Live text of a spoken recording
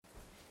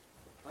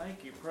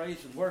Thank you,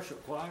 praise and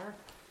worship choir.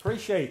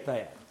 Appreciate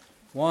that.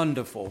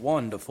 Wonderful,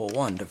 wonderful,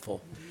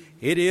 wonderful.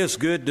 It is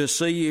good to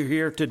see you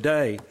here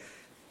today.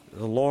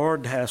 The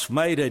Lord has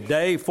made a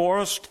day for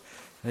us.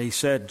 He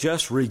said,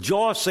 just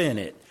rejoice in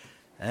it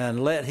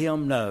and let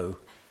Him know.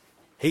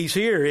 He's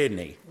here, isn't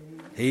He?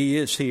 He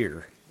is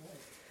here.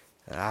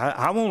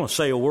 I want to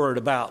say a word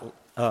about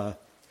not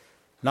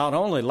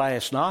only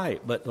last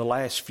night, but the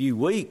last few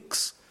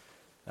weeks,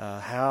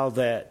 how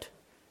that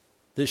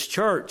this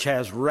church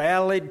has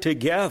rallied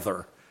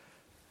together,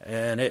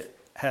 and it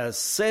has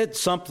said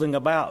something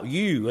about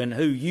you and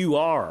who you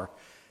are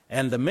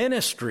and the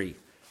ministry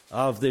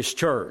of this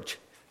church,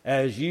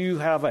 as you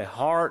have a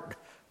heart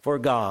for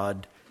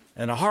God.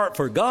 And a heart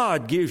for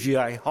God gives you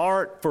a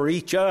heart for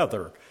each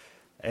other,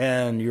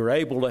 and you're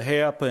able to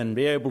help and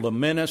be able to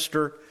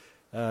minister.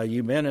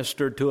 You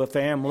ministered to a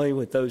family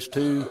with those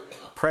two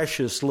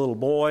precious little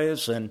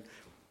boys, and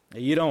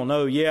you don't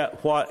know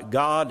yet what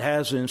God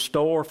has in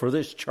store for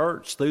this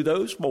church through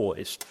those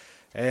boys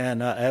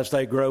and as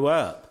they grow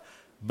up.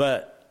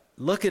 But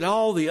look at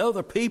all the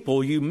other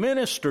people you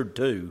ministered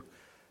to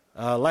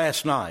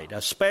last night,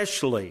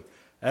 especially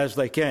as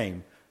they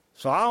came.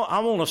 So I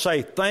want to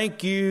say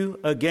thank you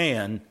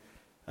again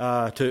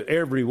to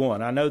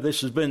everyone. I know this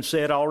has been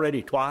said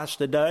already twice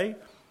today,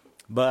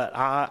 but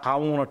I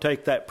want to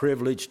take that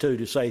privilege too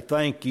to say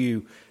thank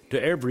you to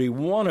every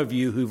one of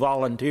you who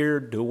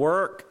volunteered to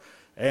work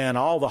and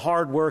all the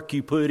hard work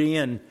you put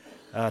in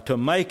to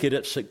make it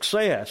a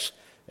success.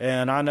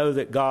 And I know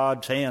that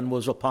God's hand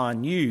was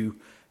upon you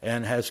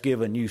and has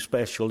given you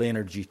special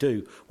energy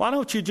too. Why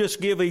don't you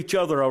just give each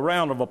other a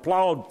round of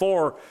applause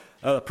for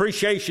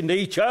appreciation to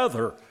each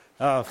other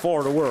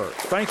for the work.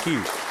 Thank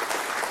you.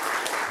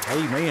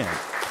 Amen.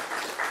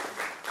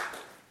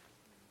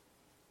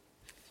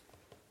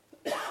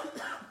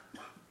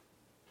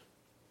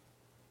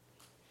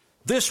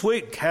 This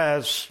week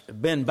has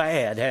been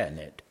bad, hasn't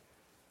it?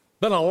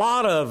 Been a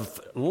lot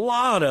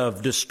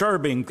of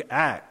disturbing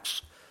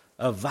acts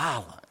of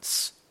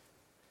violence.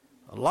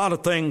 A lot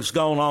of things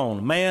going on.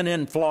 A man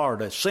in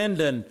Florida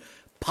sending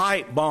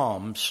pipe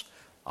bombs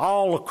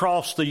all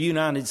across the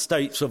United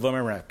States of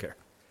America.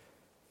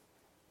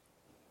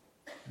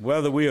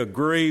 Whether we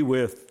agree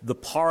with the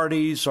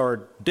parties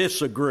or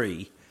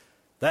disagree,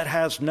 that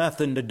has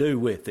nothing to do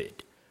with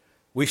it.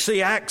 We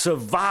see acts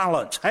of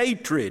violence,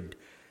 hatred,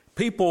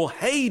 people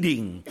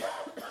hating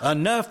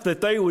enough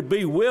that they would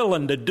be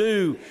willing to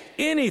do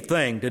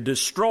anything to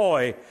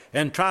destroy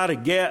and try to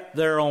get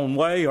their own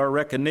way or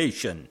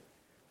recognition.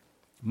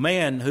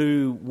 Man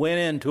who went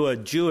into a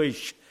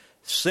Jewish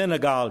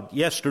synagogue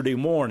yesterday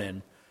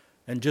morning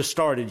and just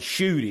started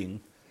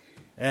shooting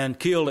and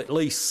killed at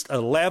least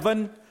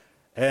 11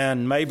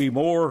 and maybe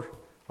more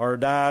are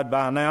died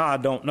by now. I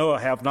don't know. I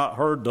have not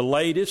heard the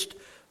latest,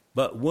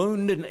 but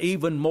wounded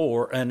even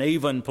more, and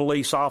even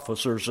police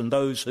officers and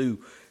those who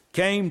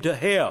came to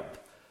help.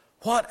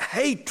 What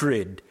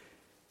hatred.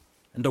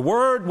 And the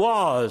word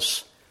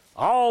was,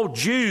 all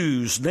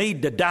Jews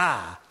need to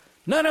die.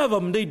 None of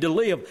them need to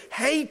live.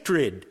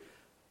 Hatred.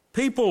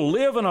 People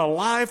living a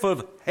life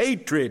of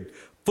hatred,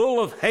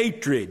 full of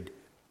hatred.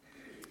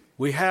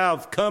 We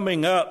have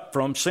coming up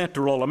from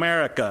Central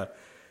America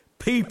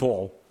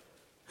people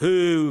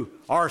who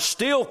are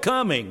still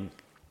coming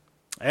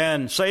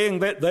and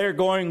saying that they're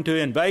going to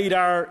invade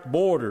our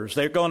borders.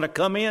 They're going to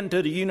come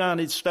into the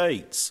United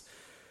States.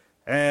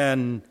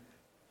 And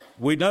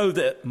we know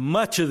that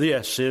much of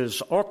this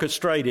is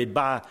orchestrated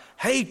by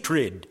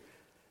hatred.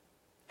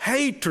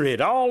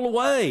 Hatred all the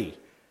way.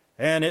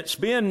 And it's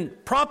been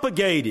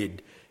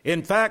propagated.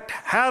 In fact,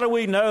 how do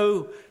we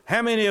know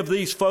how many of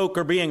these folk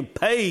are being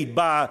paid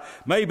by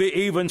maybe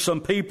even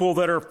some people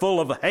that are full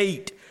of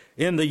hate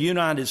in the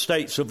United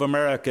States of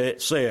America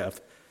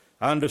itself?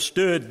 I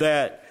understood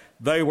that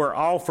they were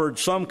offered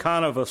some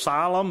kind of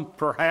asylum,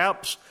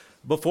 perhaps,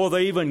 before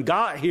they even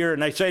got here,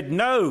 and they said,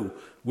 no,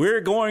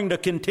 we're going to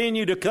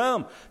continue to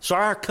come. So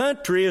our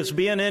country is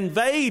being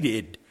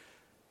invaded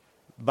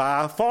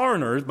by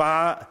foreigners,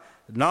 by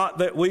not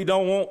that we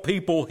don't want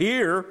people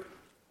here,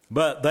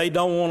 but they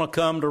don't want to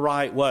come the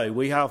right way.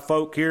 We have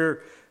folk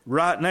here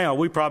right now.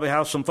 We probably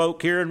have some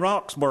folk here in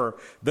Roxborough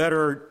that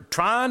are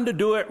trying to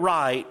do it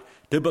right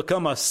to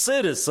become a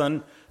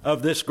citizen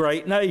of this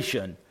great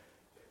nation.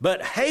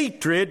 But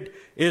hatred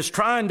is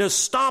trying to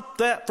stop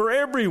that for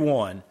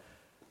everyone.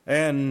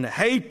 And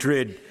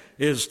hatred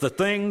is the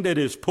thing that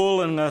is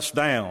pulling us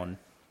down.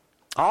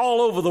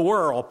 All over the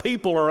world,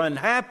 people are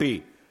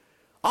unhappy.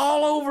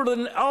 All over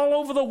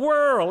the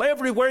world,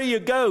 everywhere you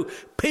go,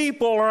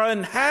 people are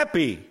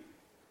unhappy.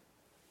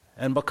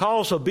 And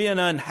because of being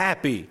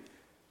unhappy,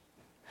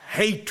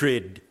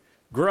 hatred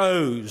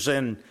grows,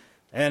 and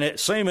it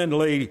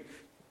seemingly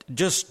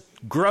just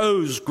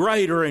grows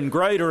greater and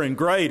greater and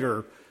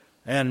greater,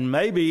 and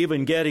maybe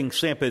even getting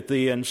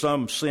sympathy in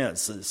some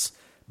senses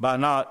by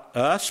not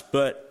us,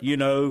 but,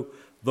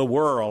 the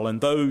world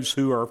and those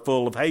who are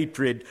full of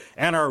hatred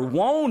and are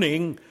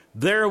wanting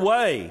their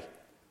way.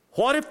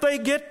 What if they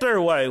get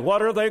their way?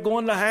 What are they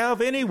going to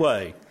have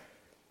anyway?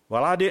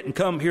 Well, I didn't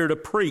come here to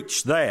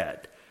preach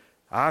that.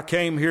 I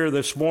came here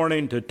this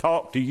morning to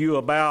talk to you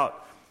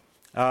about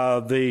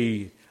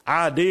the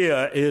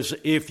idea is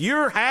if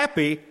you're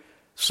happy,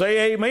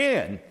 say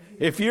amen.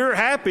 If you're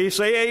happy,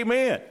 say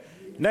amen.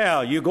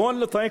 Now, you're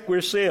going to think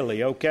we're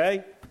silly,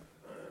 okay?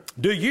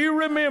 Do you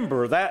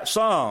remember that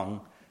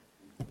song,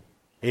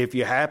 If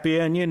You're Happy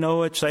and You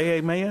Know It, Say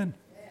Amen?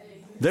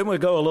 Then we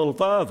go a little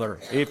further.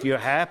 If you're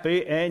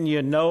happy and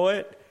you know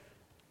it,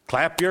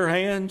 clap your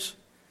hands.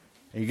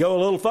 You go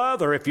a little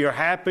further. If you're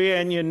happy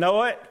and you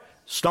know it,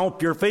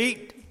 stomp your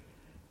feet.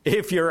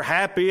 If you're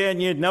happy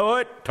and you know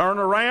it, turn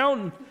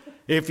around.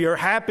 If you're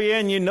happy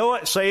and you know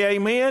it, say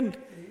amen.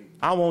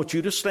 I want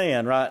you to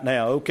stand right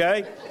now,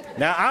 okay?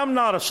 Now, I'm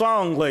not a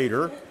song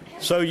leader,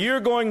 so you're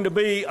going to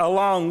be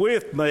along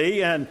with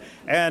me, and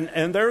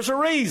there's a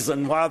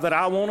reason why that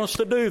I want us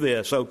to do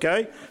this,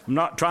 okay? I'm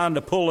not trying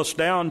to pull us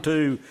down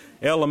to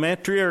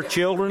elementary or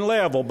children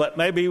level, but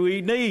maybe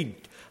we need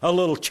a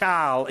little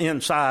child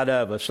inside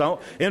of us.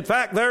 In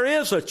fact, there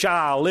is a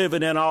child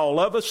living in all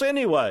of us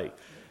anyway.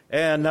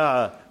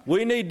 And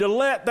we need to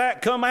let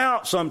that come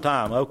out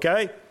sometime,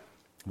 okay?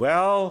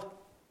 Well,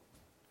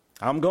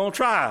 I'm going to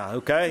try,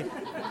 okay?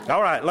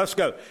 All right, let's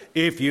go.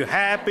 If you're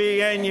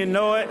happy and you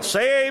know it,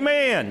 say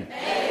amen.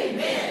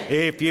 Amen.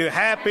 If you're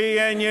happy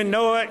and you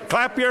know it,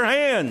 clap your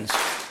hands.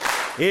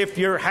 If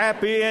you're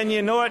happy and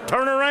you know it,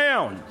 turn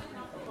around.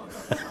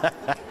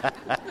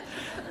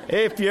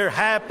 If you're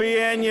happy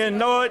and you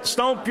know it,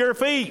 stomp your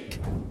feet.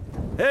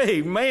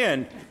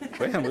 Amen.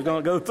 Man, we're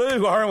going to go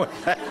through, aren't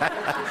we?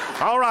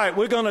 All right,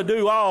 we're going to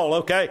do all,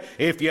 okay?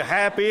 If you're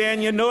happy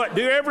and you know it,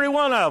 do every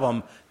one of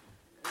them.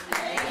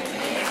 Amen.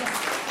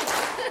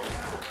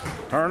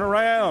 Turn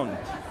around.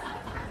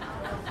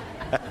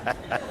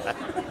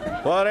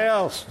 What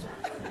else?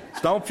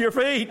 Stomp your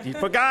feet. You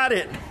forgot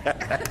it.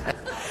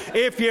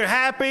 If you're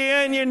happy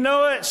and you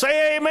know it,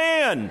 say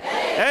amen.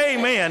 Amen.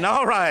 Amen.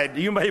 All right,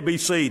 you may be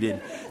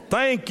seated.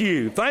 Thank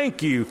you,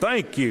 thank you,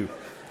 thank you.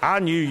 I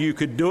knew you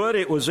could do it.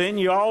 It was in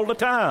you all the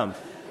time.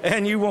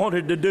 And you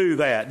wanted to do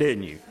that,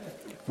 didn't you?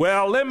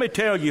 Well, let me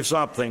tell you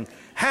something.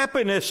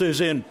 Happiness is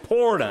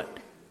important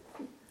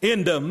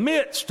in the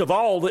midst of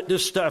all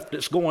this stuff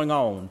that's going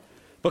on.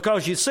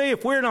 Because you see,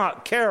 if we're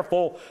not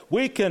careful,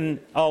 we can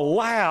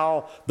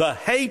allow the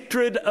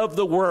hatred of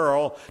the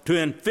world to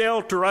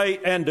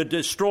infiltrate and to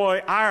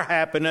destroy our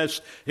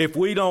happiness if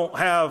we don't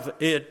have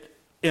it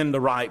in the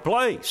right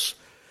place.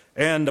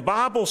 And the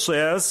Bible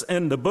says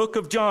in the book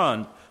of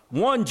John,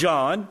 1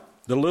 John,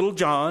 the little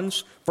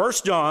Johns, 1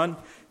 John,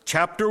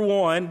 chapter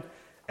 1,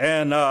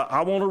 and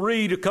I want to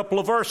read a couple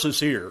of verses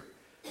here.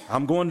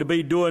 I'm going to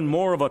be doing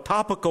more of a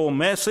topical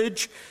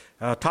message.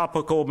 A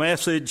topical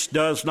message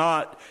does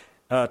not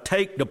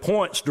take the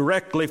points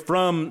directly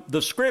from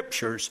the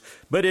Scriptures,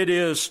 but it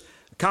is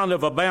kind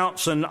of a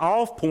bouncing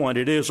off point.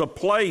 It is a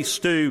place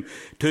to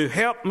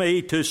help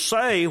me to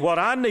say what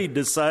I need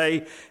to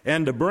say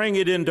and to bring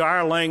it into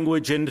our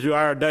language, into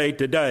our day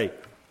to day.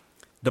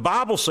 The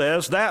Bible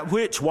says, that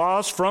which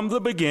was from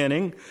the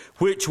beginning,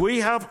 which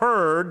we have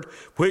heard,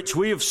 which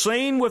we have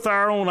seen with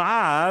our own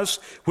eyes,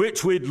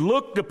 which we'd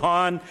looked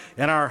upon,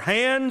 and our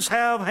hands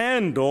have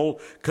handled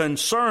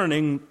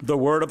concerning the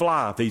word of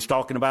life. He's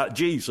talking about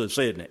Jesus,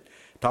 isn't it?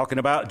 Talking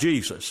about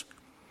Jesus.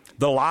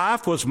 The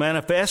life was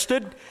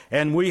manifested,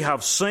 and we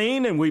have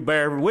seen, and we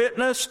bear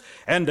witness,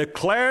 and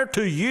declare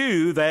to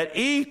you that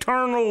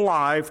eternal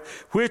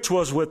life, which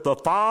was with the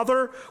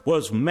Father,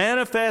 was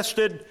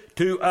manifested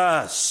to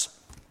us.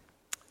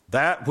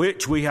 That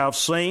which we have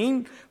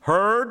seen,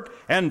 heard,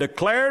 and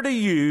declare to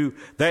you,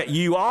 that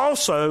you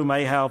also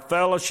may have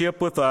fellowship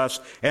with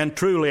us. And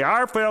truly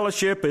our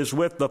fellowship is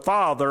with the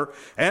Father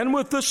and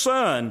with the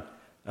Son,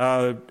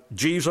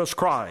 Jesus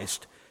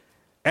Christ.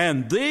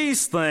 And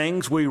these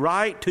things we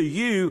write to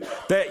you,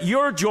 that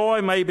your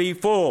joy may be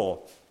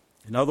full.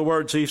 In other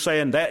words, he's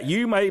saying that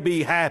you may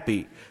be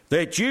happy,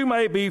 that you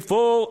may be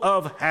full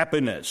of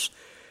happiness.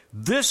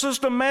 This is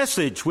the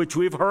message which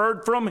we've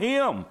heard from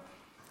him,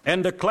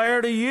 and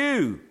declare to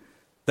you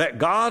that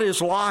God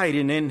is light,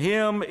 and in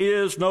him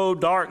is no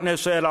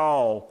darkness at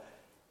all.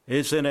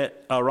 Isn't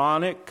it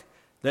ironic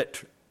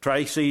that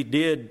Tracy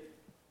did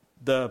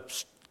the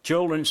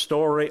children's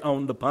story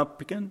on the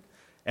pumpkin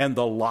and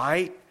the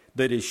light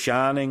that is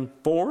shining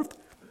forth?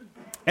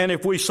 And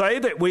if we say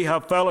that we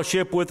have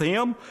fellowship with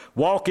him,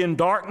 walk in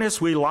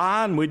darkness, we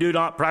lie and we do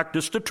not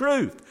practice the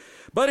truth.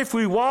 But if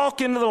we walk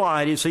into the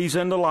light as he's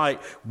in the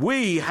light,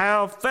 we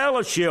have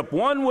fellowship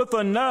one with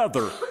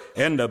another.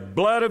 And the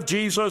blood of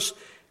Jesus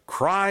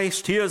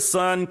Christ, his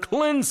Son,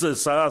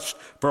 cleanses us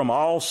from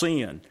all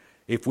sin.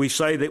 If we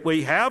say that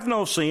we have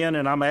no sin,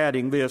 and I'm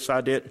adding this,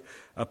 I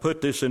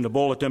put this in the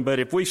bulletin, but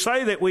if we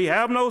say that we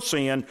have no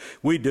sin,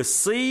 we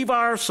deceive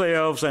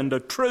ourselves and the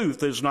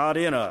truth is not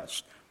in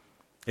us.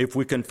 If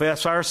we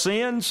confess our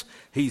sins,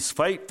 he's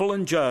faithful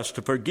and just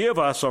to forgive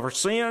us of our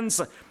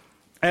sins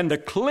and to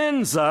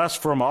cleanse us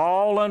from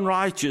all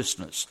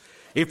unrighteousness.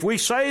 If we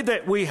say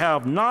that we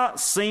have not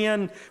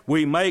sinned,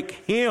 we make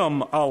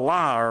him a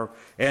liar,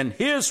 and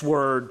his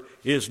word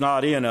is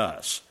not in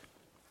us.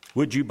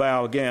 Would you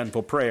bow again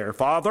for prayer?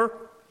 Father,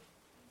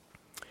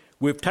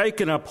 We've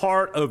taken a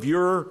part of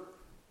your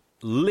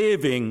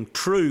living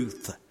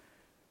truth.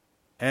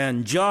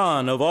 And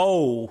John of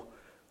old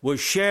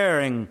was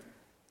sharing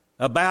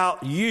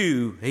about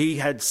you. He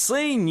had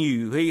seen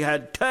you. He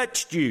had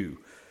touched you.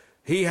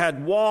 He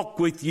had walked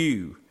with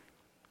you.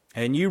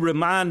 And you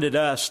reminded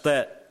us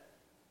that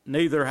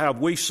neither have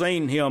we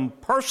seen him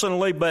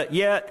personally, but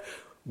yet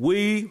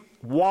we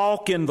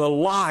walk in the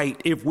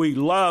light if we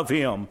love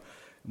him.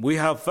 We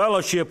have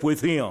fellowship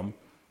with him,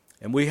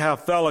 and we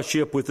have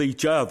fellowship with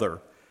each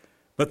other.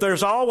 But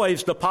there's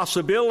always the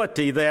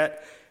possibility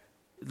that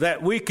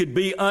we could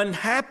be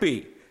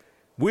unhappy.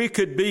 We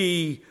could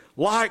be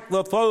like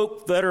the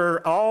folk that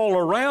are all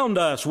around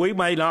us. We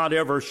may not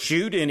ever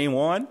shoot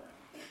anyone.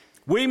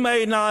 We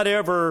may not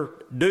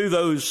ever do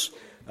those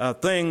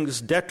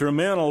things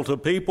detrimental to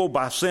people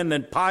by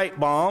sending pipe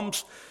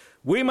bombs.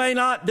 We may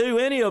not do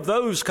any of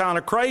those kind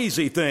of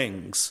crazy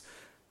things.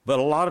 But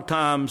a lot of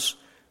times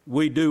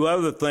we do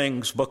other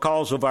things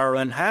because of our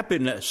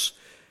unhappiness.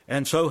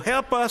 And so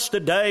help us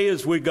today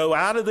as we go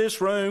out of this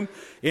room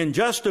in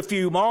just a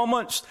few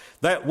moments,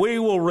 that we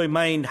will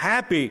remain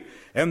happy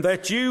and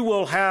that you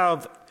will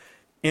have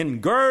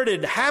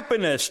engirded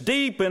happiness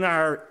deep in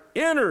our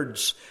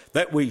innards,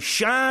 that we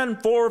shine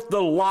forth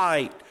the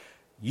light.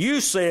 You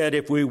said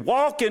if we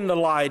walk in the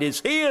light as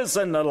he is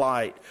in the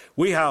light,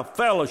 we have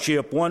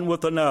fellowship one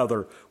with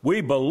another. We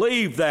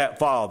believe that,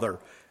 Father,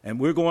 and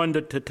we're going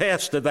to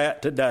test to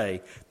that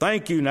today.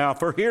 Thank you now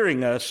for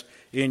hearing us.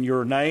 In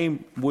your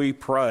name we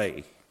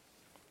pray.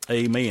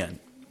 Amen.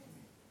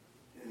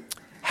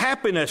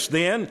 Happiness,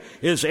 then,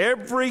 is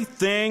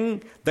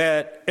everything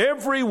that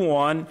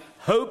everyone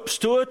hopes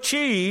to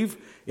achieve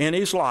in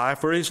his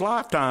life or his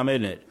lifetime,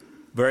 isn't it?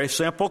 Very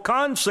simple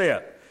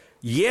concept.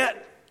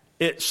 Yet,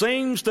 it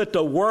seems that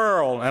the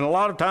world, and a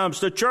lot of times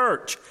the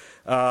church,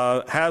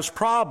 has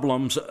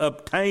problems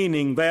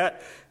obtaining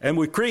that, and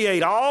we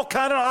create all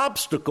kind of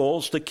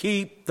obstacles to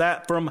keep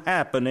that from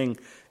happening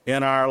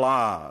in our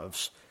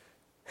lives.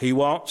 He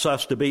wants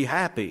us to be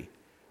happy.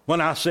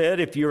 When I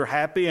said, if you're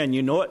happy and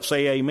you know it,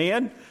 say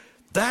amen.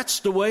 That's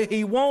the way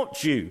he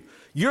wants you.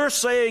 You're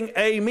saying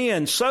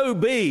amen, so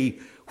be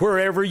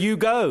wherever you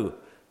go.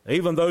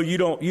 Even though you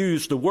don't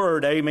use the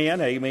word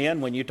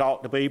amen, when you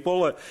talk to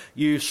people,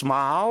 you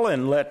smile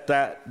and let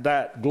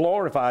that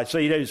glorify.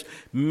 See, there's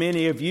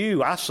many of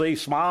you, I see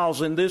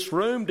smiles in this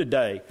room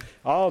today.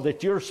 All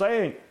that you're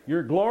saying,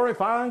 you're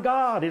glorifying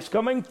God. It's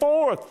coming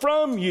forth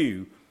from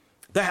you.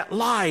 That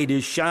light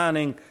is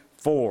shining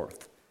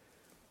forth.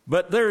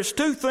 But there's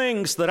two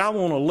things that I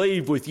want to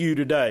leave with you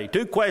today,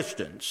 two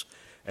questions,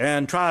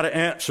 and try to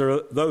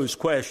answer those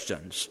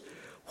questions.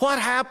 What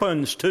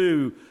happens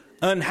to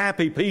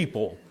unhappy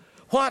people?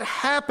 What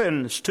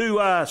happens to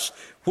us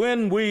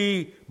when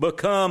we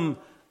become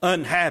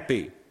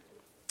unhappy?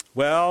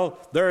 Well,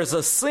 there's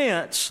a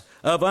sense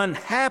of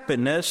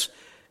unhappiness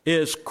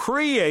is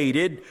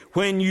created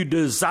when you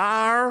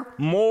desire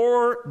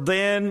more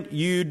than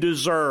you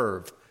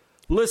deserve.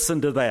 Listen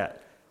to that.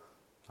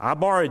 I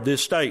borrowed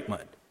this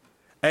statement.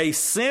 A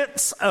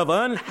sense of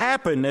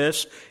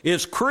unhappiness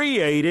is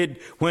created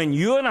when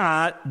you and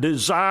I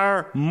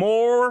desire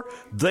more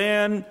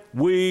than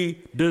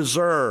we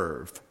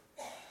deserve.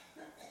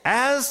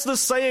 As the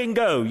saying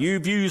goes,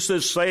 you've used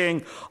this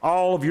saying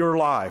all of your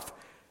life.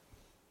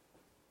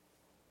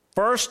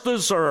 First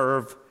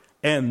deserve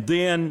and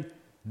then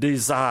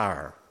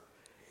desire.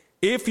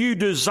 If you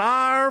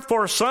desire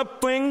for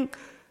something,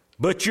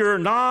 but you're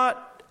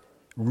not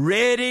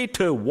ready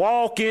to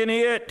walk in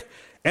it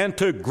and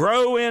to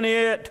grow in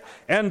it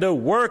and to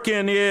work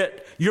in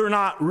it, you're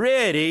not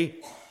ready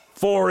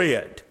for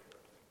it.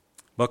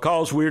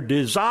 Because we're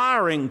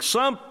desiring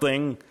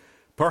something,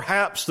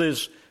 perhaps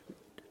is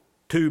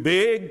too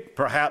big,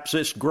 perhaps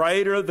it's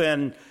greater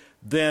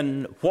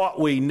than what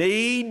we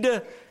need,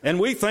 and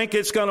we think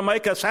it's going to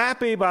make us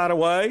happy, by the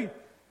way.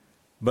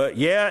 But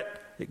yet,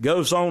 it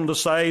goes on to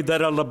say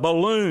that a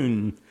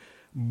balloon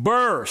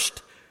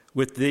burst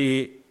with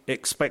the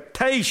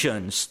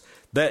expectations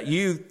that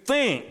you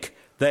think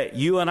that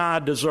you and I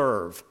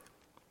deserve.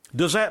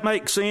 Does that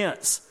make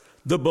sense?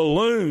 The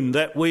balloon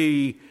that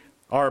we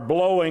are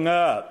blowing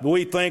up,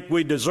 we think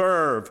we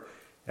deserve,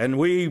 and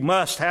we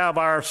must have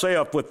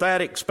ourselves with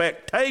that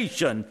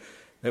expectation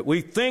that we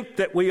think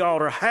that we ought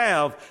to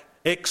have,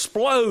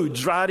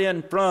 explodes right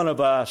in front of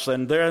us,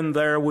 and then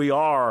there we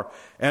are,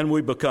 and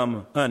we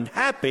become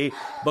unhappy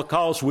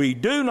because we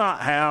do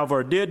not have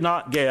or did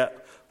not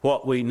get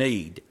what we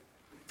need.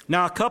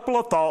 Now, a couple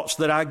of thoughts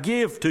that I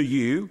give to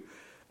you,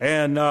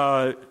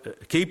 and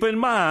keep in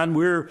mind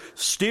we're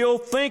still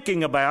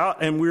thinking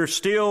about and we're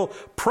still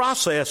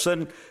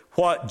processing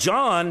what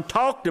John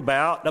talked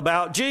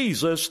about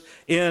Jesus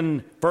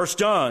in 1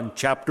 John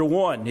chapter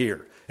 1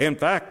 here. In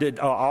fact,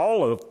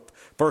 all of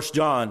 1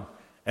 John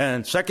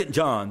and 2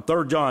 John,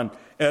 3 John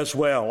as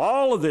well.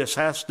 All of this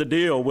has to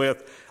deal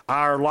with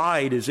our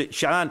light as it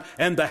shines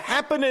and the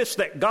happiness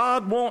that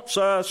God wants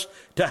us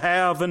to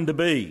have and to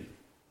be.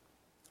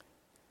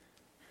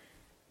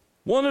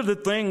 One of the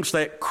things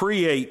that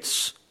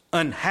creates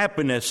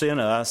unhappiness in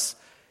us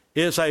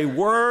is a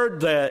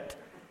word that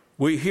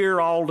we hear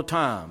all the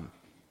time.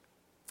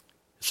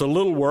 It's a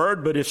little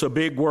word, but it's a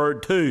big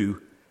word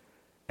too,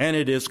 and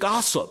it is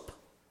gossip.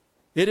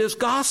 It is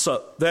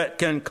gossip that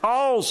can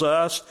cause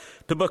us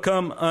to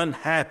become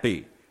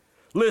unhappy.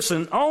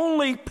 Listen,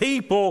 only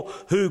people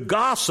who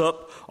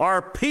gossip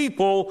are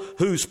people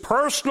whose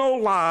personal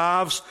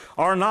lives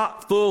are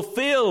not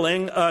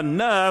fulfilling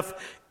enough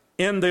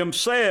in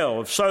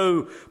themselves.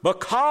 So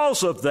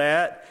because of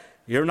that,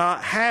 you're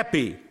not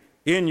happy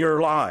in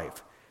your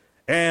life.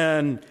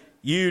 And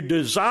you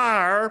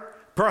desire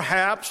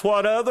perhaps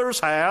what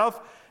others have,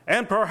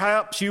 and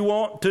perhaps you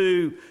want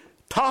to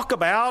talk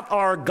about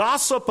or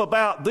gossip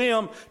about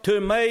them to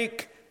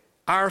make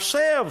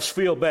ourselves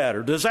feel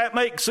better. Does that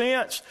make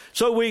sense?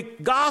 So we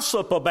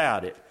gossip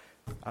about it.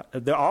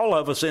 All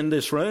of us in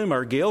this room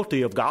are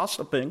guilty of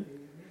gossiping.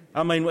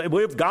 I mean,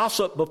 we've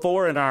gossiped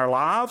before in our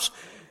lives,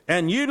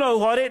 and you know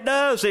what it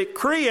does. It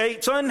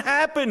creates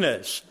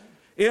unhappiness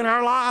in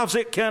our lives.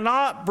 It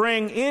cannot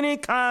bring any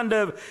kind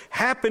of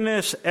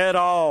happiness at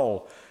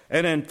all.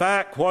 And in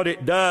fact, what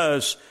it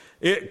does,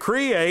 it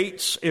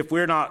creates, if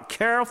we're not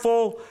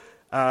careful,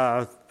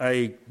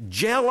 a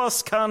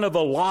jealous kind of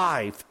a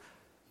life,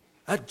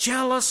 a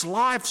jealous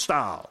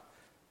lifestyle.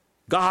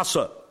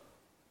 Gossip.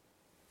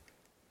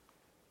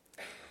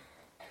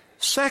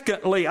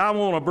 Secondly, I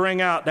want to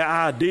bring out the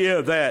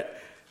idea that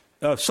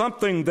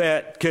something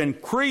that can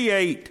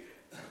create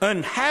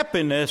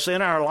unhappiness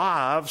in our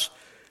lives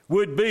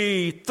would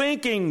be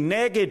thinking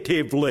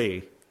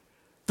negatively.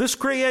 This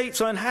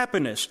creates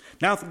unhappiness.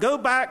 Now, go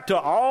back to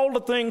all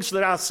the things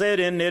that I said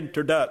in the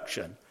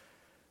introduction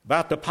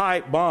about the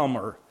pipe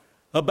bomber,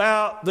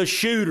 about the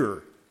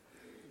shooter.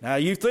 Now,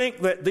 you think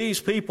that these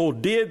people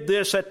did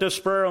this at the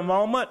spur of the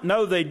moment?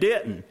 No, they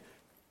didn't.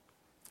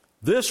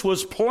 This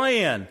was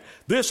planned.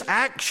 This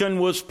action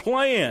was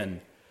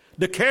planned.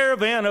 The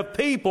caravan of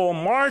people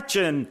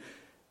marching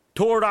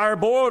toward our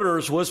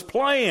borders was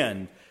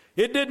planned.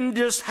 It didn't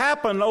just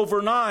happen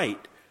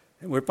overnight.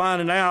 And we're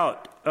finding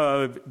out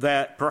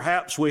that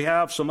perhaps we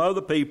have some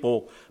other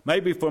people,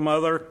 maybe from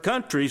other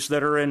countries,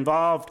 that are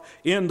involved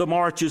in the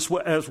marches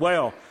as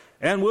well.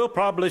 And we'll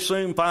probably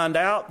soon find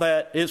out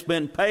that it's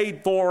been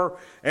paid for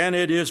and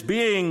it is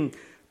being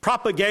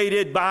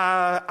propagated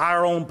by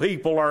our own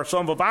people or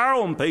some of our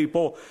own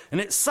people. And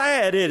it's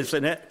sad,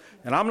 isn't it?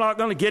 And I'm not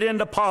going to get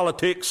into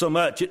politics so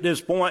much at this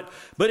point,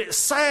 but it's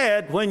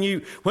sad when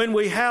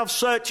we have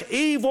such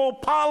evil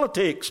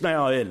politics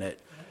now, isn't it?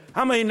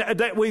 I mean,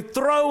 that we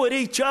throw at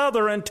each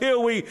other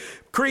until we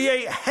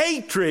create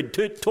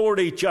hatred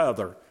toward each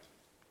other.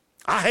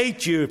 I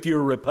hate you if you're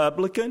a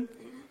Republican.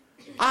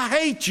 I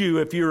hate you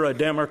if you're a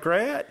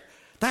Democrat.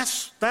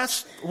 That's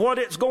what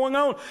it's going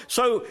on.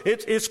 So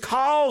it's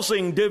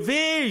causing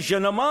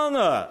division among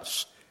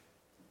us.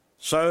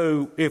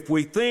 So if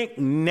we think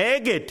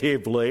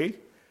negatively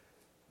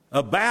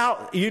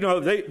about,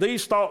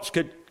 these thoughts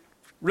could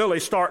really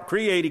start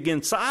creating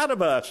inside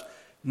of us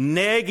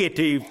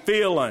negative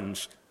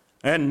feelings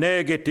and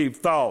negative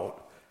thought.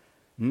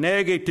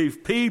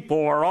 Negative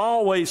people are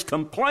always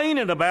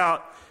complaining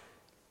about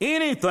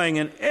anything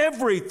and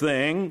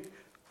everything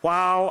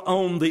while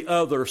on the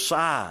other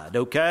side,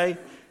 okay?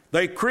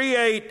 They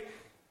create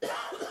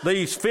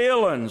these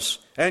feelings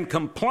and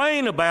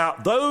complain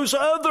about those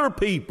other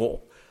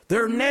people.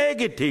 They're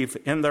negative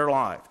in their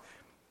life.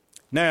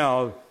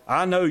 Now,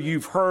 I know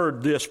you've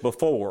heard this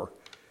before.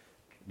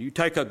 You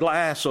take a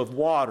glass of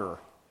water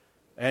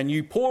and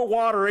you pour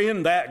water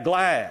in that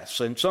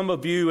glass. And some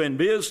of you in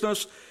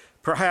business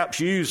perhaps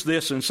use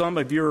this in some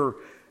of your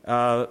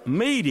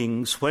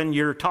meetings when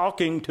you're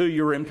talking to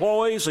your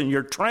employees and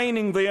you're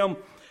training them.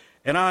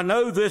 And I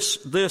know this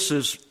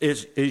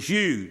is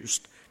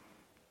used.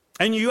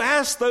 And you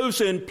ask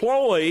those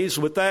employees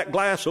with that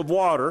glass of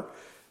water,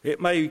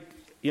 it may,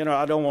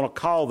 I don't want to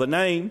call the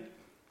name.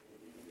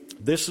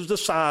 This is the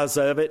size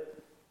of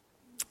it,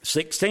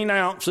 16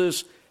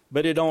 ounces,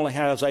 but it only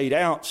has 8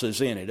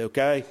 ounces in it,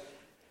 okay?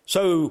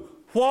 So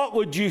what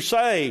would you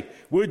say?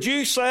 Would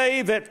you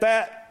say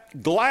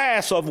that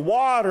glass of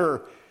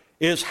water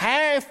is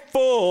half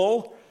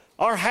full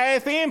or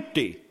half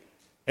empty?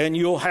 And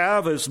you'll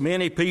have as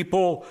many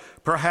people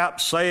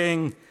perhaps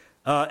saying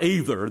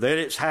either, that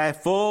it's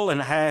half full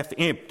and half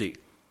empty.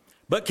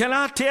 But can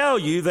I tell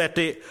you that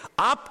the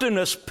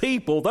optimist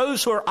people,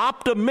 those who are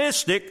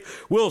optimistic,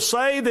 will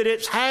say that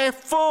it's half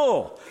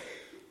full.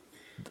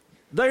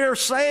 They are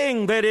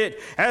saying that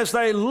as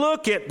they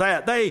look at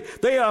that,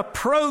 they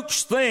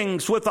approach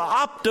things with an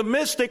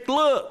optimistic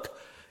look.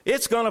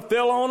 It's going to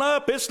fill on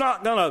up. It's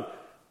not going to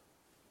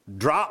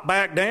drop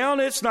back down.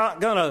 It's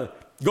not going to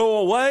go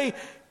away.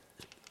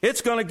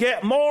 It's going to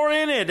get more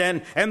in it,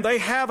 and they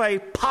have a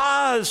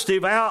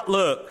positive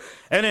outlook.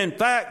 And in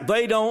fact,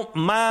 they don't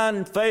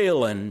mind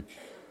failing.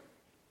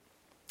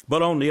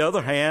 But on the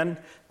other hand,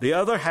 the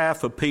other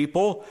half of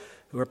people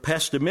who are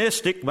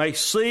pessimistic may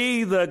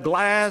see the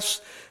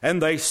glass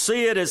and they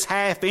see it as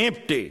half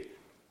empty.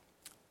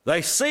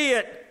 They see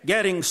it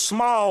getting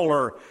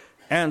smaller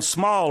and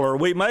smaller.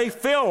 We may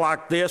feel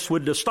like this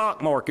with the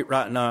stock market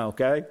right now,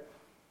 okay?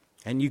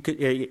 And you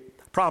could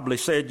probably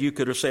said you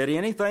could have said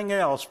anything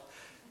else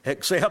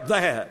except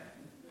that.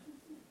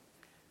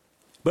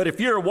 But if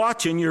you're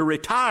watching your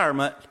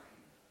retirement,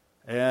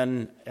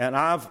 and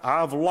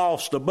I've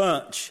lost a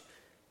bunch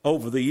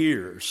over the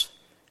years,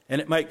 and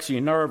it makes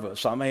you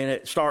nervous. I mean,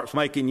 it starts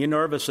making you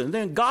nervous, and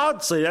then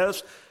God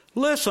says,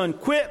 listen,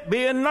 quit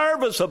being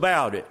nervous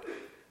about it.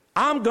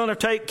 I'm going to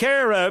take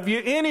care of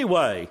you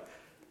anyway.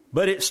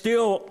 But it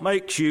still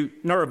makes you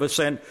nervous.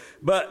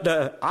 But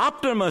the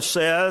optimist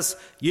says,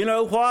 you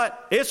know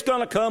what? It's going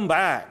to come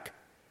back.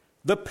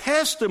 The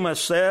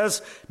pessimist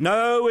says,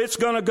 no, it's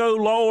going to go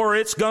lower.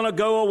 It's going to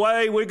go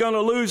away. We're going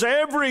to lose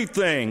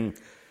everything.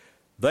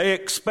 They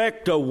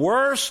expect the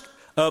worst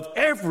of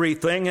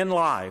everything in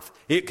life.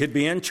 It could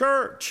be in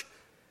church.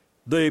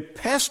 The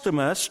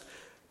pessimist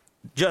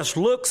just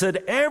looks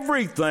at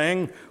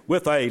everything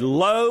with a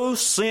low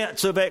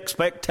sense of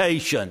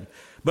expectation.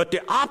 But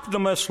the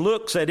optimist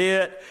looks at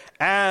it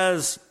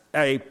as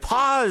a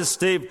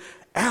positive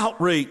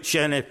outreach.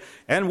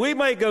 And we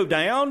may go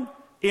down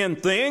in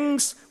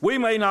things. We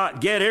may not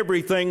get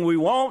everything we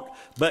want.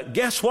 But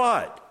guess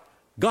what?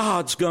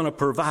 God's going to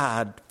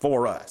provide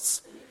for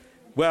us.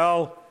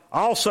 Well,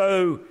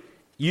 also,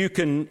 you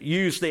can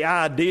use the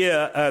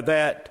idea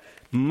that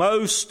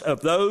most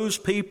of those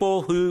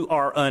people who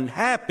are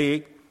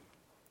unhappy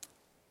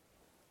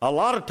a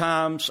lot of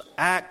times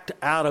act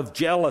out of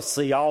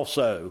jealousy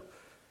also.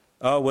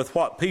 With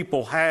what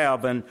people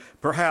have and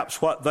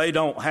perhaps what they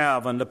don't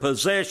have and the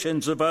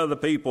possessions of other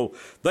people.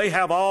 They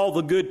have all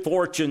the good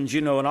fortunes,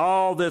 and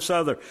all this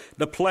other,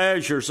 the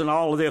pleasures and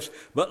all of this.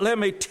 But let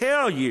me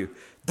tell you,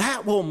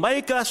 that will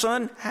make us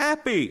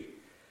unhappy.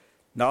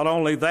 Not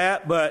only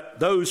that, but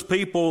those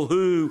people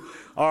who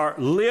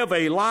live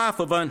a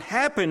life of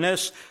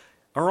unhappiness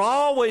are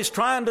always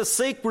trying to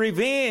seek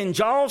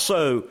revenge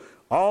also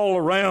all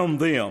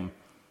around them.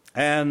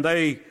 And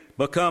they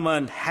become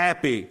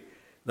unhappy.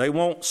 They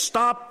won't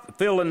stop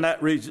feeling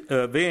that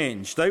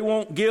revenge. They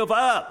won't give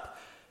up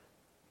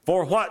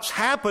for what's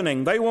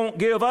happening. They won't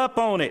give up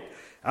on it.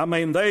 I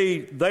mean,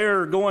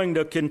 they're going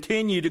to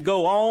continue to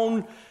go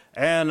on,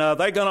 and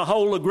they're going to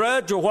hold a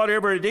grudge or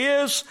whatever it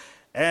is,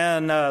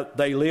 and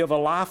they live a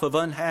life of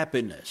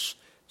unhappiness.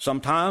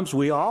 Sometimes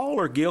we all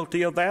are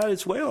guilty of that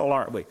as well,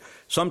 aren't we?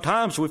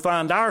 Sometimes we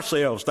find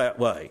ourselves that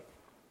way.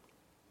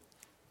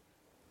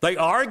 They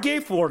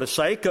argue for the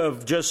sake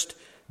of just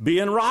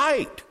being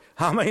right.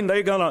 I mean,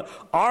 they're going to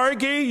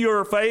argue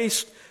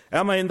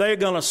they're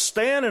going to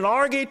stand and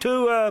argue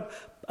to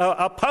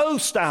a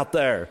post out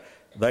there.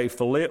 They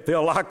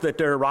feel like that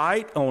they're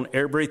right on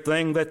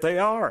everything that they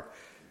are.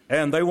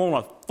 And they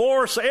want to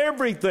force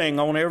everything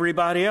on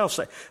everybody else.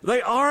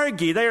 They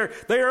argue.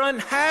 They're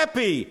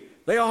unhappy.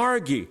 They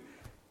argue.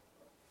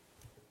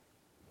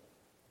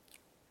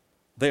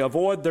 They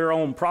avoid their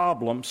own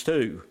problems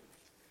too.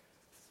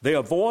 They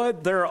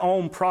avoid their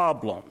own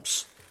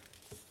problems.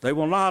 They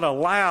will not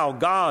allow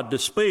God to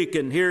speak.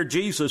 And here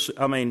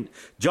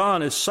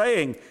John is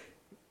saying,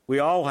 we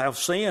all have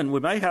sin.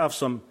 We may have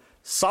some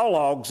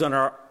sawlogs in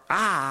our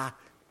eye,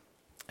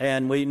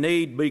 and we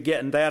need to be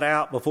getting that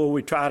out before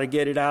we try to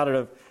get it out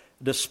of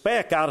the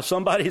speck out of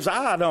somebody's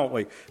eye, don't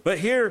we? But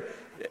here,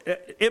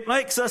 it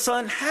makes us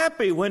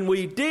unhappy when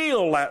we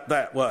deal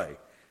that way.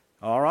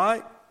 All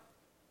right?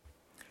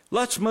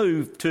 Let's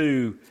move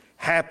to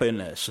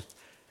happiness.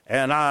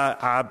 And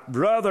I'd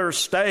rather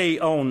stay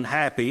on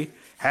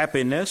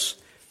happiness.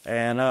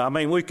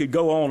 And we could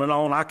go on and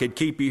on. I could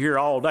keep you here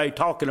all day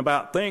talking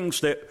about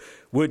things that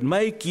would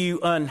make you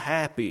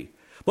unhappy.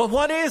 But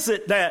what is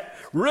it that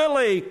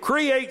really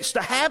creates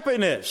the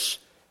happiness?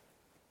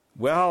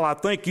 Well, I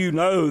think you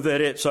know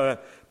that it's a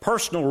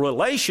personal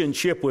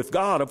relationship with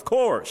God, of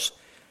course.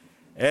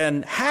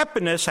 And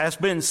happiness has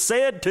been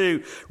said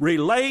to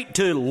relate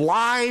to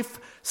life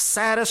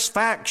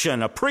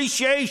satisfaction,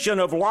 appreciation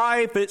of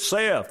life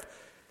itself,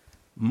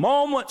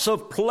 moments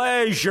of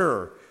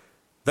pleasure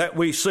that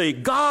we see,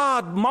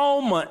 God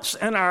moments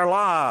in our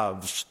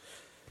lives.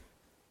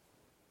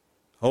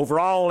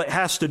 Overall, it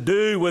has to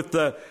do with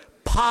the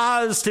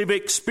positive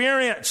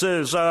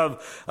experiences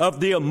of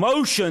the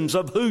emotions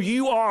of who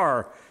you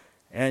are,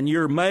 and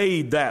you're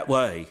made that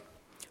way.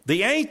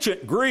 The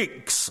ancient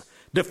Greeks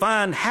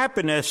defined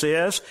happiness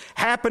is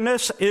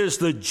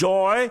the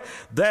joy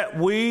that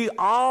we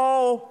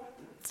all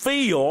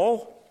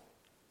feel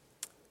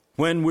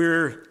when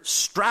we're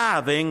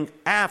striving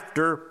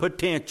after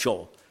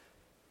potential.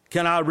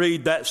 Can I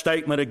read that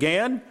statement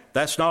again?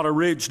 That's not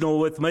original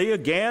with me.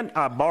 Again,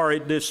 I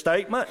borrowed this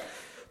statement.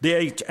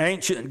 The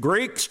ancient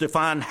Greeks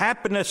defined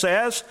happiness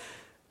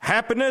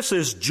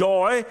is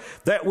joy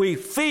that we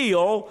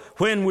feel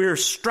when we're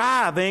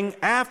striving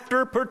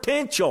after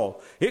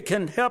potential. It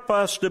can help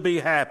us to be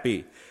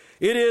happy.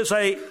 It is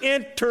an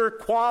inner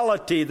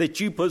quality that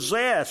you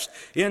possess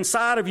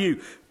inside of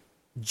you.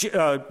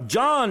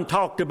 John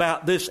talked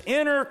about this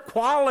inner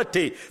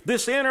quality,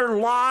 this inner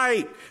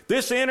light,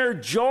 this inner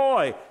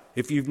joy.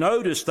 If you've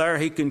noticed there,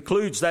 he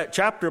concludes that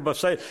chapter by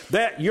saying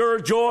that your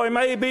joy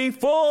may be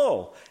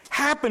full.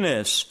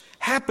 Happiness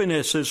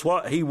is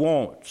what he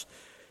wants.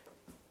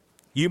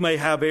 You may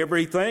have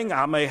everything,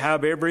 I may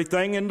have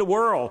everything in the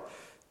world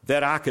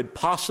that I could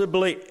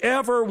possibly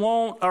ever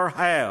want or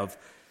have,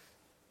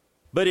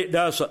 but it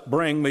doesn't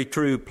bring me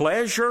true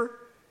pleasure.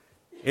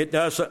 It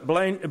doesn't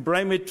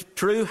bring me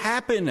true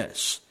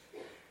happiness.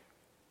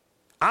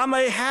 I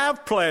may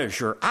have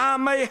pleasure, I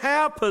may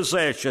have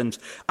possessions,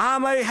 I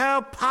may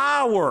have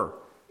power,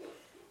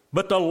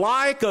 but the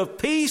like of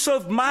peace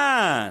of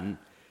mind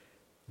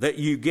that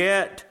you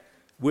get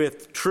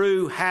with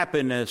true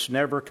happiness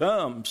never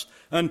comes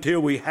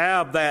until we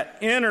have that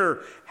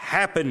inner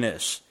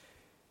happiness.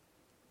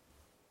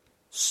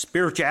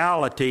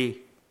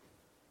 Spirituality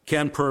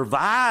can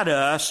provide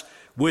us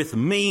with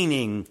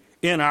meaning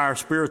in our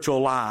spiritual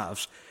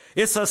lives.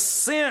 It's a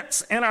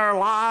sense in our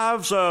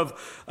lives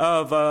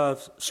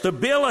of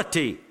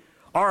stability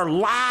or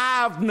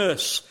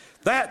liveness,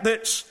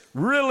 that's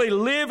really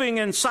living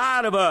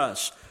inside of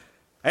us.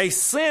 A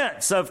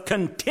sense of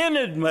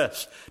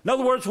contentedness. In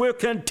other words, we're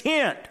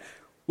content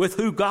with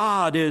who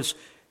God is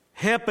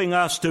helping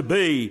us to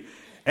be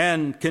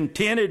and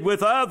contented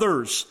with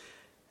others.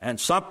 And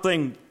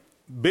something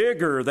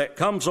bigger that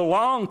comes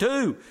along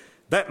too,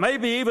 that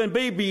maybe even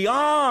be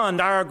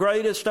beyond our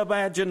greatest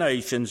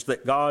imaginations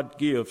that God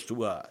gives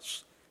to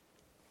us.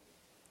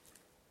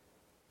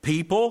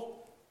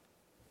 People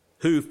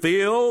who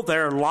feel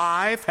their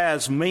life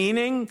has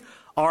meaning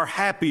are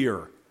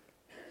happier.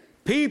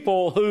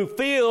 People who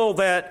feel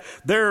that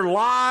their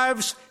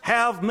lives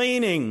have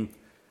meaning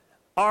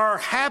are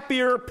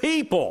happier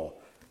people.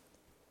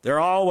 They're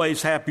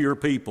always happier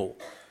people.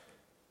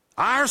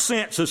 Our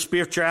sense of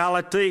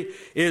spirituality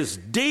is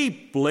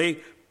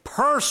deeply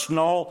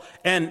personal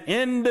and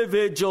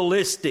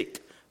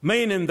individualistic,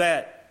 meaning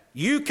that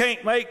you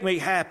can't make me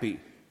happy.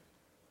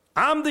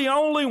 I'm the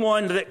only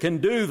one that can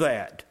do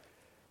that.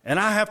 And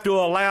I have to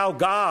allow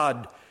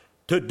God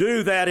to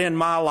do that in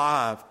my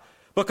life.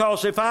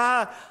 Because if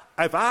I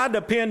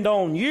depend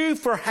on you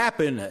for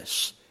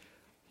happiness,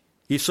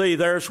 you see,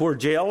 there's where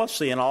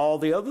jealousy and all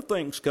the other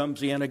things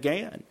comes in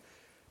again.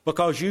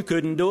 Because you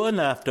couldn't do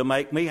enough to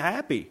make me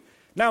happy.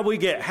 Now we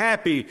get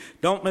happy,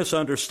 don't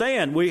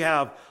misunderstand. We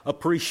have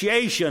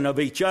appreciation of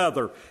each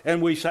other,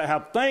 and we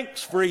have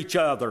thanks for each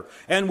other,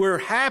 and we're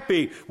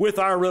happy with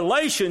our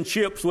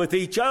relationships with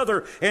each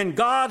other, and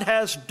God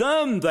has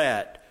done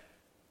that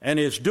and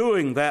is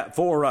doing that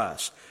for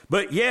us.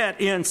 But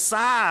yet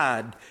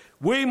inside,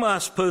 we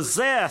must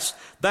possess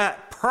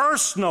that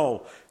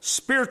personal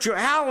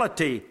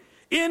spirituality,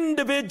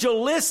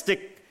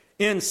 individualistic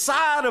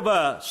inside of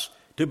us,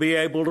 to be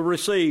able to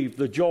receive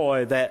the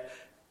joy that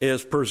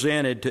is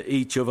presented to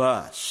each of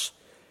us.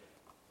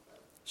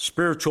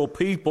 Spiritual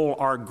people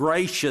are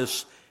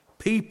gracious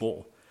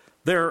people.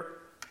 They're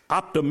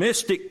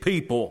optimistic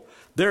people.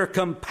 They're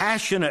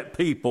compassionate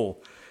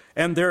people.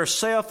 And they're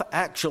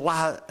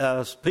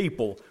self-actualized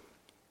people.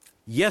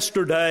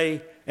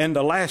 Yesterday and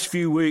the last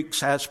few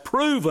weeks has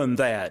proven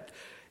that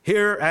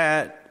here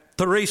at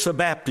Theresa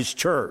Baptist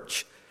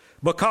Church,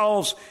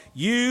 because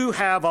you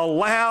have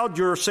allowed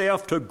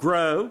yourself to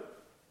grow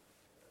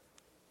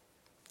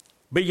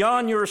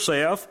beyond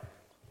yourself.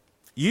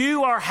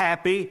 You are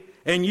happy,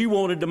 and you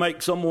wanted to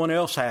make someone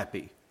else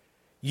happy.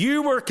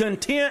 You were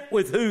content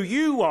with who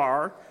you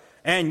are,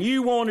 and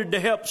you wanted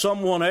to help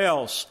someone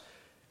else.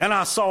 And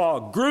I saw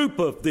a group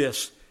of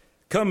this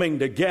coming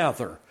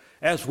together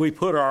as we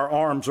put our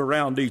arms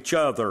around each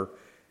other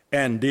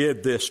and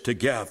did this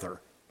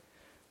together.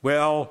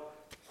 Well,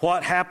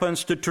 what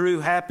happens to true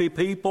happy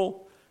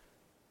people?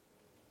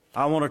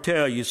 I want to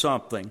tell you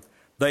something.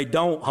 They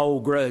don't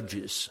hold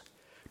grudges.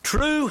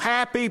 True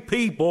happy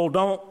people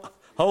don't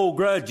hold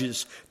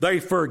grudges. They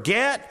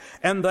forget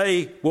and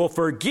they will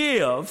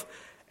forgive,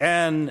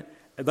 and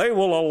they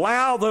will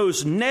allow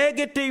those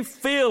negative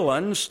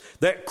feelings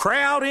that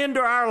crowd into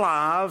our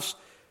lives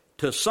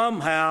to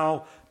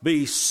somehow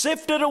be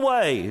sifted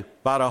away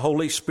by the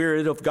Holy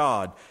Spirit of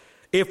God.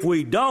 If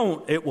we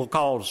don't, it will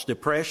cause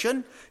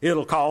depression,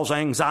 it'll cause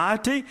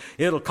anxiety,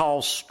 it'll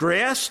cause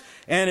stress,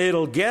 and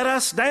it'll get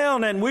us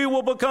down, and we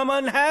will become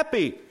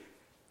unhappy.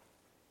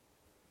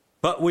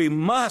 But we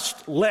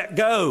must let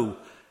go.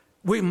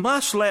 We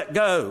must let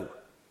go.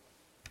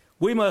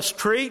 We must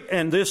treat,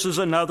 and this is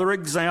another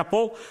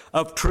example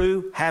of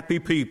true happy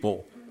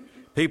people.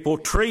 People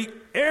treat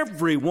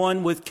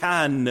everyone with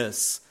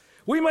kindness.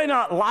 We may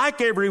not like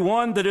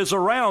everyone that is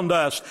around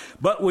us,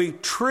 but we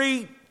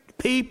treat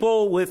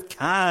people with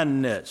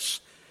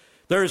kindness.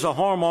 There's a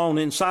hormone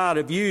inside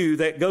of you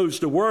that goes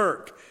to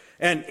work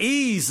and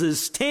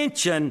eases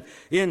tension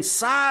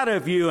inside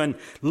of you and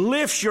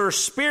lifts your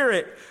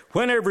spirit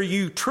whenever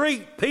you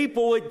treat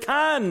people with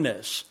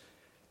kindness.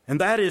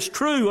 And that is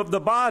true of the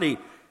body.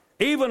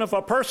 Even if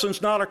a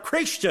person's not a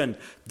Christian,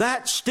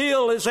 that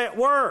still is at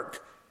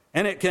work,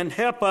 and it can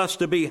help us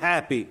to be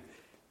happy.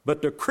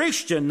 But the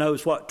Christian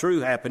knows what true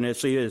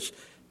happiness is,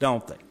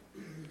 don't they?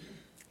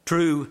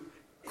 True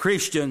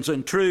Christians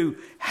and true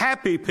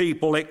happy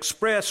people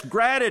express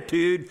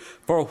gratitude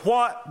for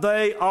what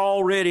they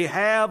already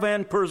have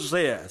and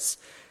possess.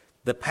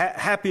 The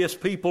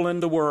happiest people in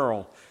the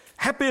world.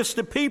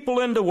 Happiest people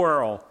in the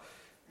world.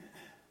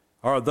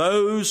 are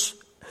those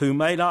who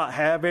may not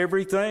have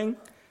everything,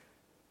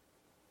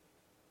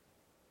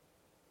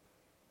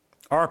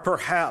 or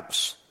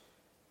perhaps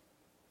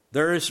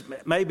there is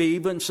maybe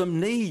even some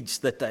needs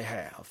that they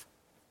have,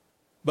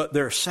 but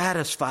they're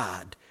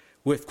satisfied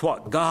with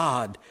what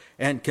God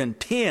and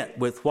content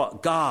with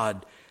what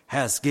God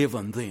has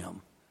given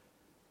them.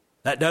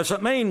 That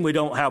doesn't mean we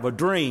don't have a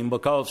dream,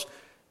 because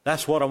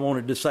that's what I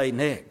wanted to say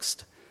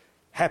next.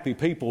 Happy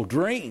people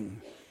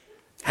dream.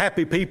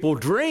 Happy people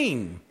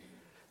dream.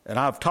 And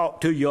I've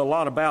talked to you a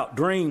lot about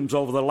dreams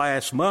over the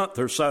last month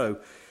or so.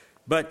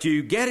 But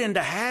you get in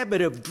the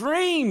habit of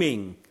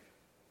dreaming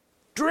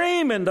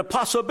the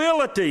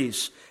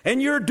possibilities,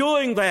 and you're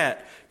doing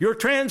that. Your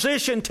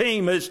transition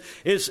team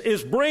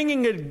is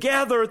bringing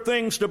together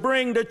things to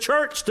bring the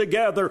church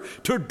together,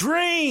 to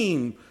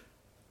dream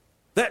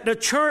that the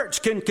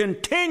church can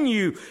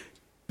continue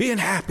being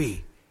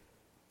happy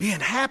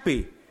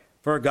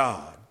for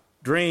God.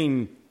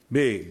 Dream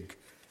big.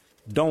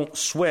 Don't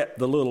sweat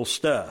the little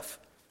stuff.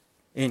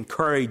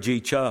 Encourage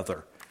each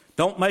other.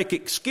 Don't make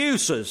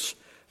excuses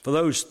for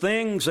those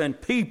things and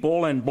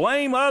people and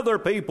blame other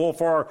people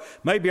for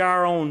maybe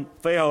our own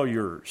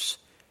failures.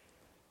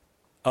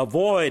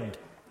 Avoid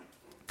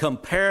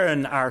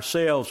comparing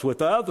ourselves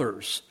with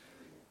others.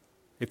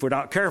 If we're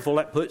not careful,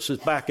 that puts us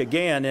back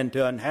again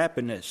into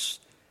unhappiness.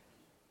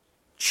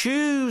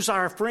 Choose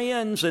our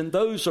friends and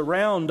those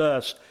around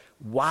us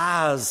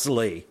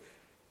wisely.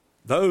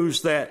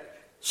 Those that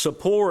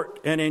support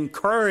and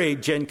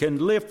encourage and can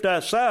lift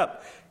us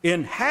up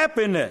in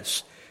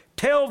happiness.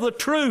 Tell the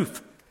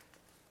truth.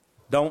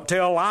 Don't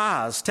tell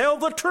lies. Tell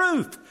the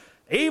truth.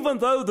 Even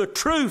though the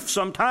truth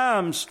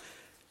sometimes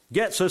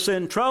gets us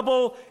in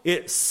trouble,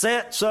 it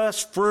sets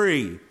us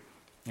free.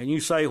 And you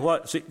say,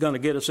 what's it going to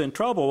get us in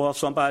trouble? Well,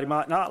 somebody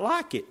might not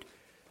like it.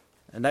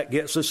 And that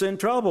gets us in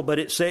trouble, but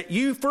it set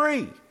you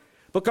free.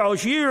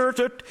 Because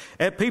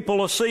people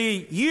will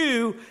see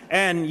you,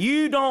 and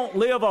you don't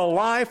live a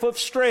life of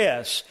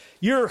stress.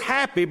 You're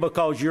happy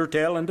because you're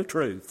telling the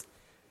truth.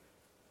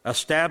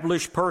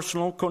 Establish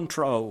personal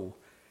control,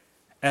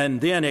 and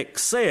then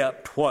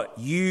accept what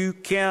you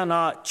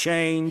cannot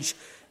change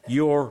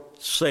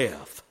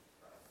yourself.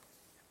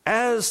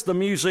 As the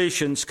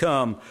musicians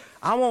come,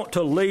 I want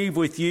to leave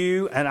with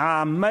you, and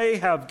I may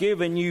have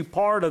given you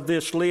part of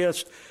this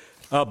list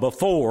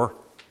before,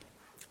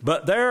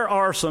 but there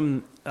are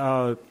some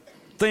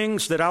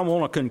things that I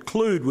want to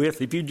conclude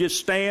with. If you just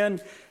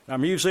stand, our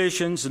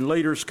musicians and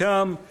leaders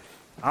come,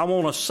 I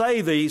want to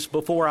say these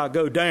before I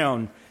go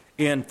down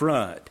in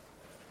front.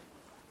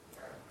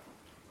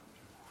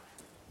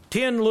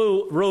 10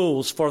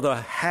 rules for the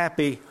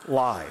happy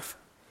life.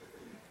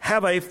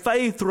 Have a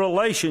faith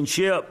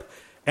relationship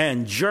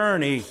and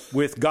journey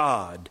with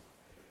God.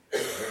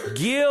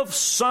 Give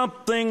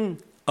something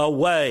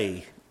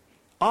away.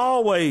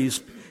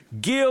 Always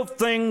give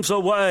things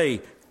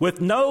away with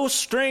no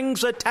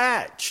strings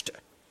attached.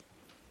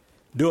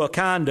 Do a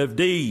kind of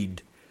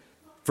deed.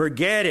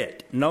 Forget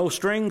it. No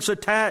strings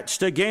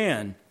attached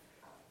again.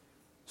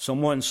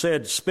 Someone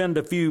said, spend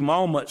a few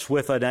moments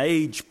with an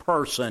aged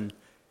person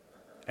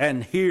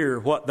and hear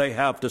what they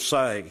have to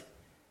say.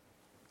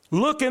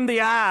 Look in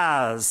the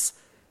eyes,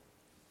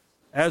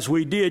 as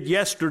we did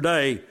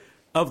yesterday,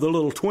 of the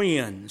little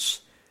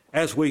twins,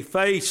 as we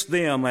face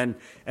them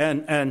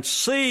and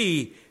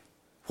see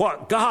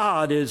what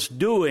God is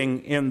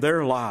doing in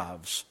their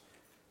lives.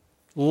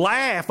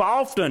 Laugh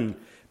often.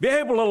 Be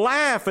able to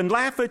laugh and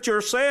laugh at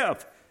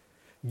yourself.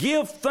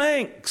 Give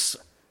thanks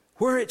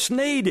where it's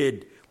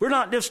needed. We're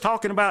not just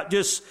talking about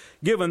just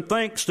giving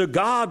thanks to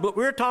God, but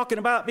we're talking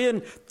about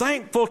being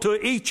thankful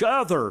to each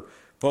other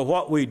for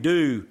what we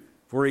do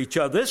for each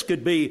other. This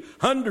could be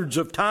hundreds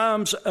of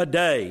times a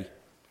day.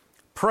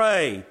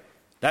 Pray.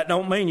 That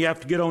don't mean you have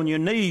to get on your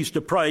knees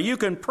to pray. You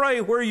can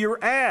pray where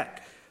you're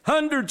at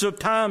hundreds of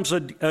times a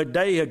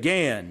day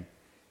again.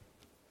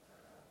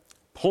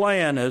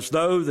 Plan as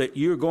though that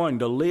you're going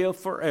to live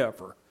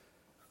forever.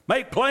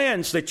 Make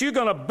plans that you're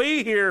going to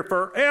be here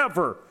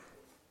forever.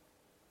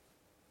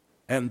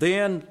 And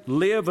then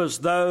live as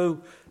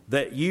though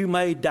that you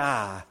may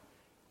die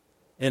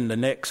in the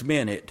next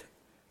minute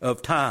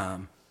of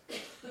time,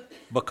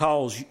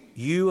 because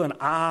you and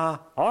I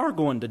are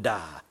going to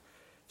die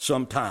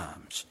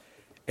sometimes.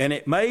 And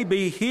it may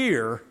be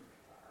here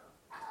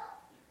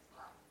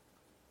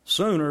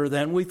sooner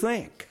than we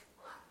think.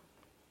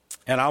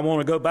 And I want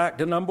to go back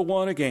to number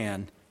one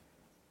again.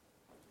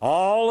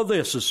 All of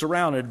this is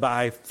surrounded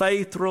by a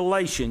faith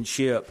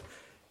relationship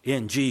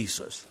in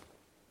Jesus.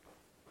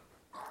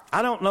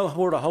 I don't know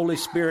where the Holy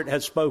Spirit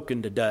has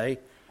spoken today,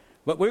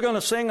 but we're going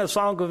to sing a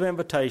song of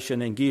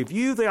invitation and give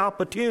you the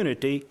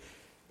opportunity.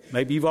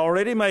 Maybe you've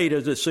already made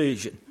a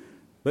decision,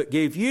 but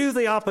give you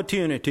the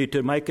opportunity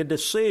to make a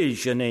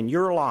decision in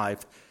your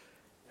life.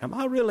 Am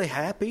I really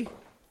happy?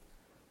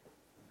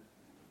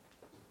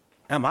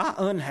 Am I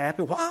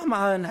unhappy? Why am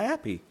I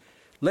unhappy?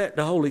 Let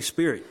the Holy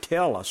Spirit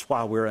tell us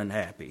why we're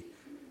unhappy.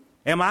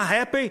 Am I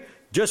happy?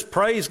 Just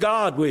praise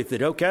God with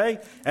it, okay?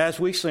 As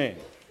we sing.